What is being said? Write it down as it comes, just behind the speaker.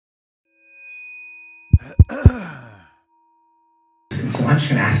So I'm just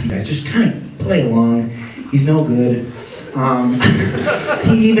gonna ask you guys, just kind of play along. He's no good.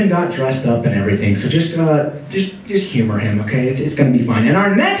 He even got dressed up and everything, so just humor him, okay? It's gonna be fine. And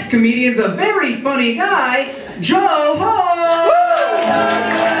our next comedian's a very funny guy, Joe Holt!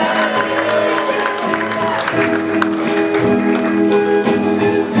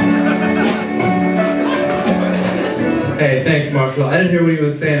 Hey, thanks, Marshall. I didn't hear what he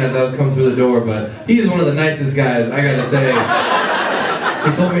was saying as I was coming through the door, but he's one of the nicest guys, I gotta say. He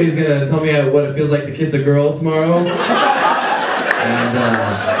told me he's gonna tell me what it feels like to kiss a girl tomorrow.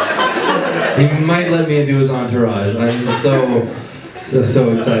 And he might let me into his entourage. I'm so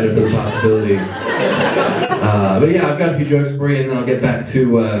excited for the possibility. But yeah, I've got a few jokes for you, and then I'll get back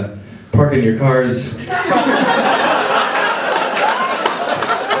to parking your cars.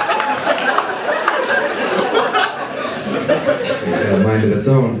 Got a mind of its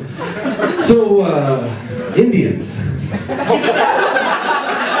own. So, Indians.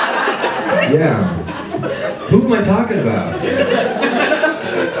 Yeah. Who am I talking about?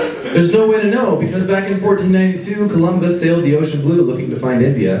 There's no way to know, because back in 1492, Columbus sailed the ocean blue looking to find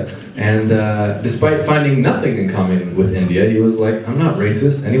India, and despite finding nothing in common with India, he was like, I'm not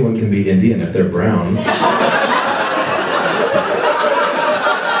racist, anyone can be Indian if they're brown.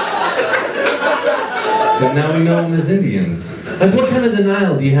 So now we know them as Indians. Like, what kind of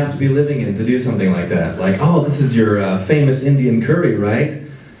denial do you have to be living in to do something like that? Like, oh, this is your famous Indian curry, right?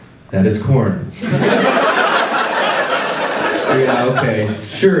 That is corn. Yeah, okay,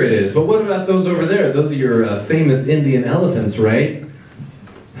 sure it is. But what about those over there? Those are your famous Indian elephants, right?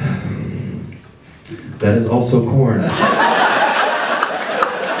 That is also corn.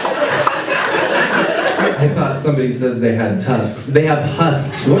 I thought somebody said they had tusks. They have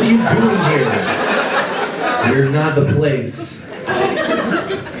husks. What are you doing here? You're not the place.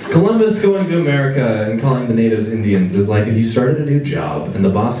 Columbus going to America and calling the natives Indians is like if you started a new job and the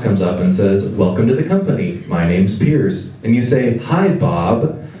boss comes up and says, welcome to the company, my name's Pierce. And you say, hi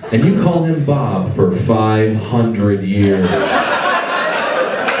Bob, and you call him Bob for 500 years.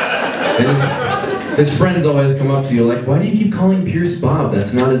 And his friends always come up to you like, why do you keep calling Pierce Bob?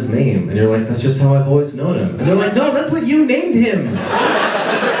 That's not his name. And you're like, that's just how I've always known him. And they're like, no, that's what you named him.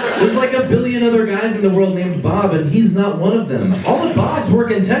 There's like a billion other guys in the world named Bob, and he's not one of them. All the Bobs work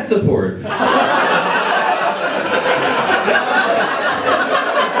in tech support. They're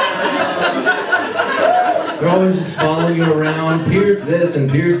always just following you around, Pierce this and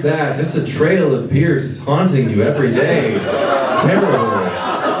Pierce that. Just a trail of Pierce haunting you every day. Terrible.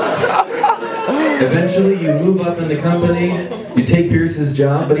 Eventually you move up in the company, you take Pierce's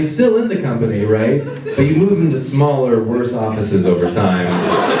job, but he's still in the company, right? But you move him to smaller, worse offices over time.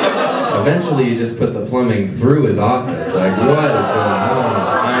 Eventually you just put the plumbing through his office. Like, what is going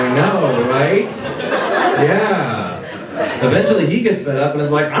on? I know, right? Yeah. Eventually he gets fed up and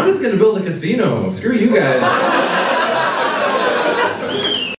is like, I'm just gonna build a casino. Screw you guys.